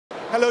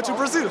hello to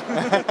Brazil.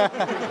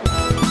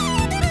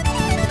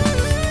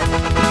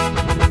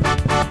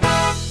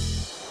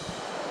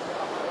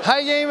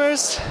 Hi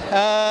gamers,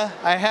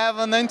 I have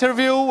an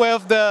interview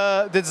with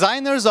the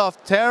designers of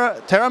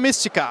Terra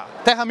Mystica.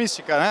 Terra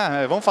Mystica,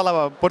 né? Vamos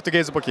falar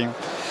português um pouquinho.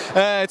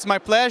 It's my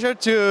pleasure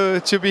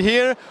to be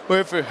here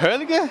with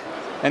Helge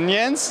and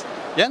Jens,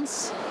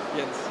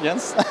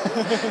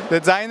 the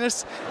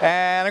designers,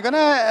 and I'm gonna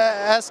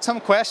ask some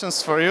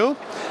questions for you.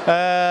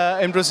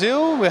 In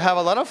Brazil, we have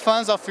a lot of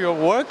fans of your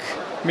work,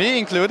 me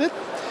included.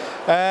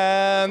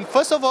 And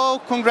first of all,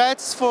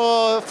 congrats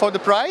for the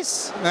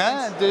prize,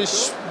 the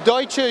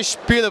Deutscher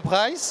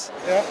Spielpreis.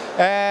 Yeah.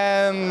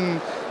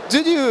 And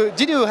did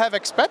you have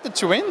expected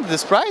to win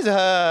this prize?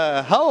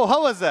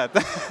 How was that?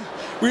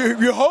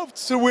 We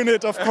hoped to win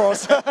it, of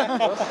course.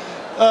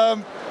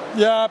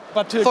 Yeah,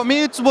 but for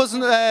me it was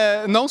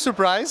no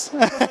surprise.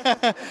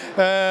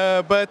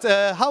 But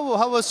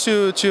how was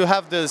to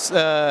have this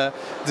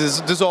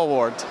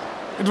award?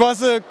 It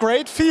was a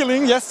great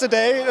feeling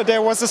yesterday.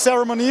 There was a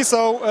ceremony,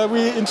 so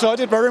we enjoyed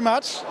it very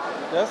much.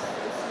 Yes,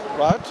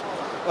 right.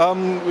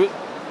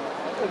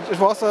 It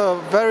was a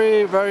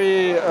very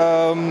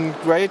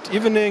great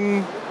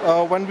evening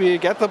when we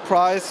get the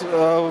prize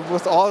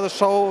with all the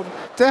show.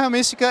 Terra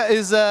Mystica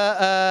is,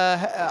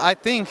 I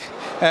think,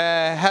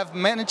 have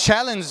many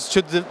challenges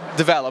to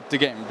develop the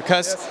game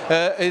because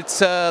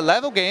it's a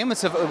level game,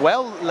 it's a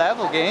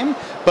well-level game,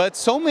 but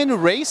so many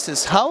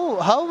races. How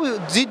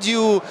did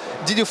you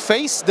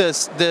face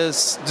this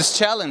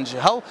challenge?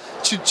 How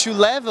to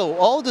level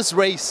all these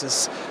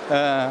races?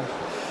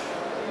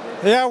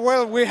 Yeah,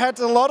 well, we had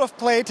a lot of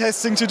play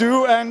testing to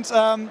do, and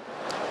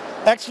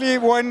actually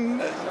when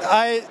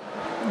I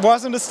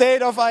was in the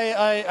state of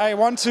I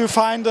want to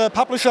find a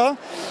publisher,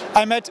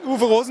 I met Uwe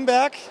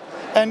Rosenberg,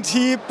 and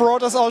he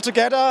brought us all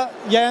together,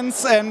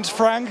 Jens and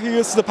Frank, who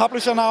is the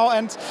publisher now,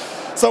 and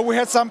so we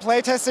had some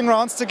playtesting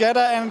rounds together,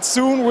 and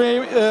soon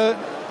we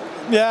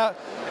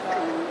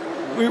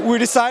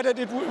decided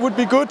it would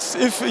be good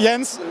if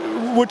Jens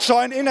would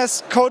join in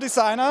as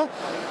co-designer,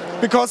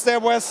 because there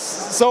was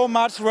so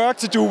much work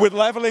to do with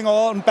leveling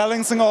all and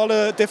balancing all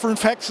the different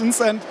factions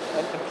and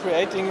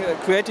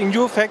creating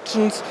new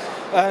factions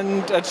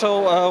and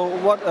show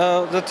what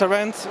the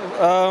terrains.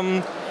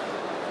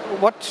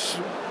 What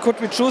could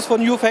we choose for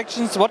new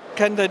factions? What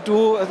can they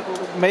do?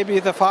 Maybe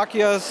the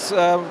Fakirs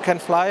can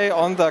fly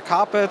on the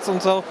carpets,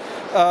 and so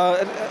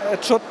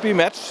it should be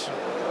matched.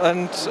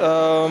 And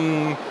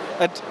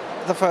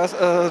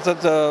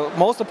the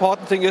most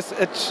important thing is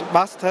it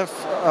must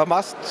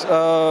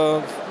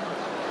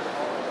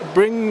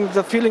bring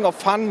the feeling of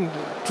fun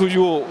to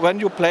you when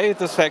you play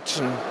this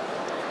faction.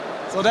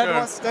 So that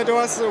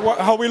was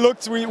how we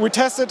looked. We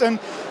tested, and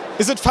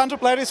is it fun to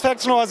play this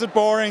faction or is it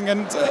boring?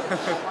 And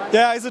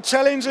yeah, is it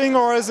challenging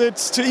or is it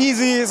too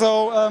easy?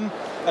 So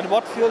and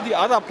what feel the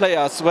other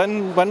players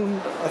when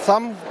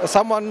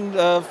someone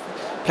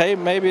play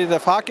maybe the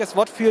Fakirs?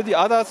 What feel the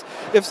others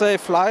if they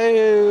fly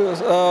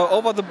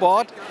over the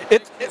board?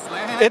 It's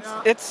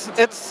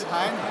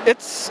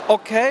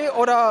okay,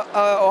 or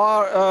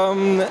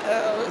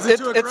is it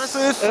too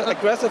aggressive? It's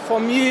aggressive for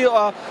me,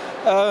 or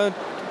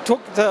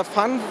took the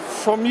fun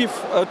from me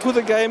to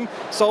the game.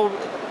 So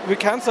we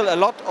cancel a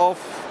lot of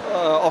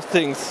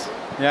things.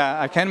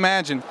 Yeah, I can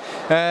imagine.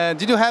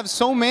 Did you have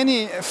so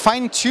many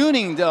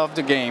fine-tuning of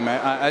the game?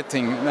 I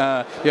think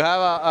you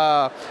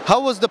have. How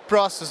was the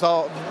process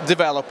of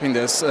developing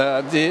this?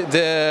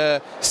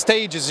 The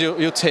stages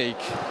you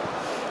take.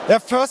 Yeah,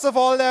 first of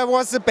all, there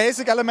was the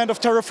basic element of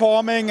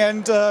terraforming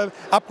and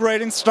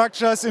upgrading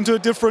structures into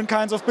different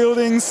kinds of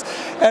buildings,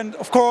 and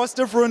of course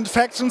different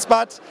factions.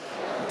 But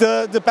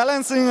the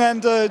balancing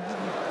and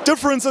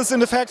differences in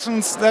the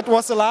factions, that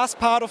was the last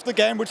part of the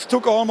game, which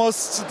took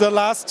almost the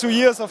last 2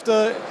 years of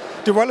the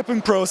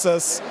developing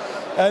process.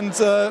 And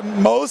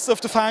most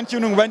of the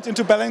fine-tuning went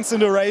into balancing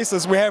the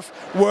races. We have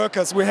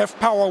workers, we have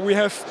power, we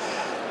have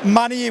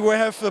money, we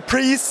have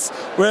priests,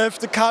 we have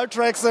the cult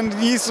tracks, and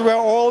these were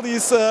all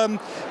these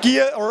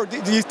gear, or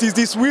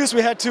these wheels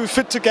we had to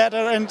fit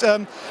together, and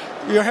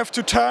you have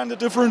to turn the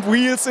different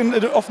wheels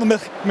of the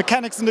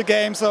mechanics in the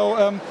game. So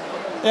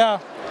yeah.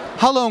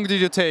 How long did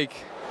you take?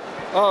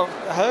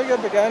 Helge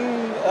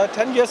began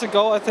 10 years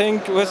ago, I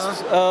think, with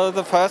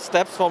the first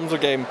steps from the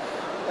game,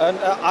 and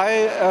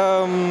I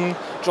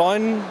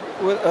joined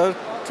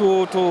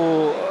to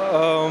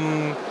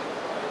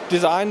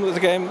design the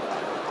game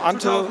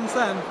until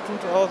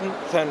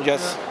 2010.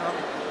 Yes.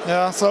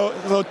 Yeah. So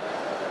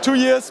 2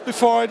 years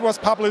before it was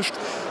published,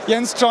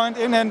 Jens joined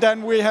in, and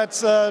then we had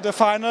the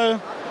final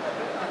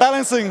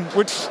balancing,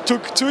 which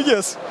took 2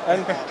 years.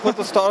 And put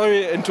the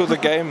story into the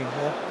game.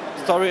 Yeah.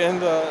 Story in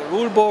the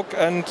rule book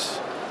and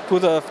to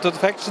the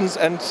factions,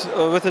 and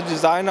with the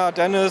designer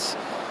Dennis,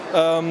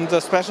 the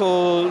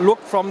special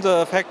look from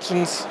the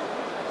factions.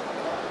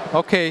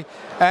 Okay,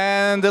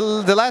 and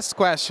the last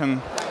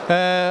question.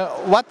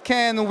 What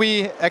can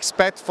we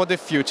expect for the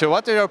future?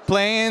 What are your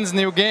plans,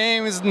 new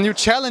games, new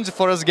challenge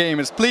for us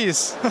gamers,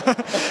 please?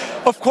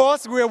 Of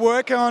course, we are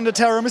working on the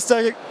Terra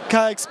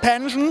Mystica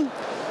expansion.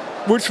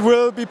 which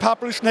will be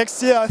published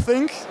next year, I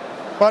think.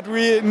 But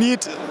we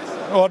needed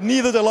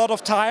a lot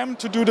of time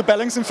to do the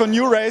balancing for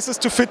new races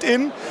to fit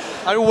in.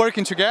 Are you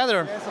working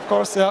together? Yes, of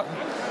course, yeah.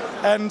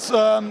 And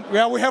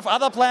yeah, we have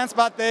other plans,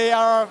 but they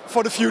are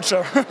for the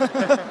future.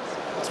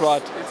 That's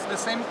right. It's the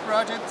same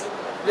project?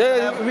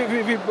 Yeah,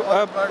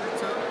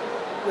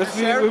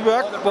 we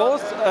worked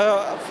both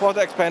for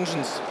the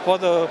expansions. For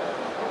the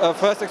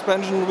first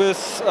expansion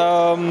with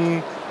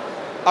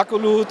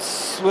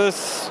Akoloots, with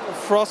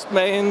Frost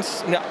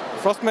Maidens,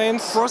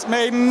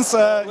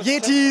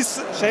 Yetis,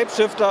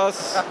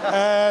 Shapeshifters,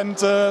 and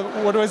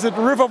what was it?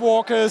 River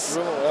Walkers.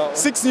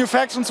 6 new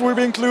factions will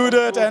be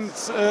included, and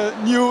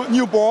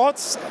new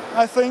boards,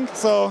 I think.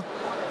 So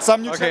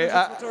some new. Okay,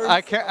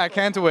 I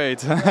can't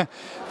wait.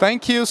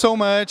 Thank you so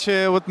much.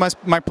 With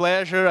my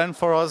pleasure, and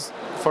for us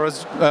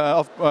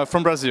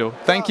from Brazil.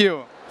 Thank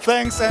you.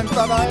 Thanks, and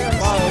bye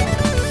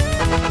bye.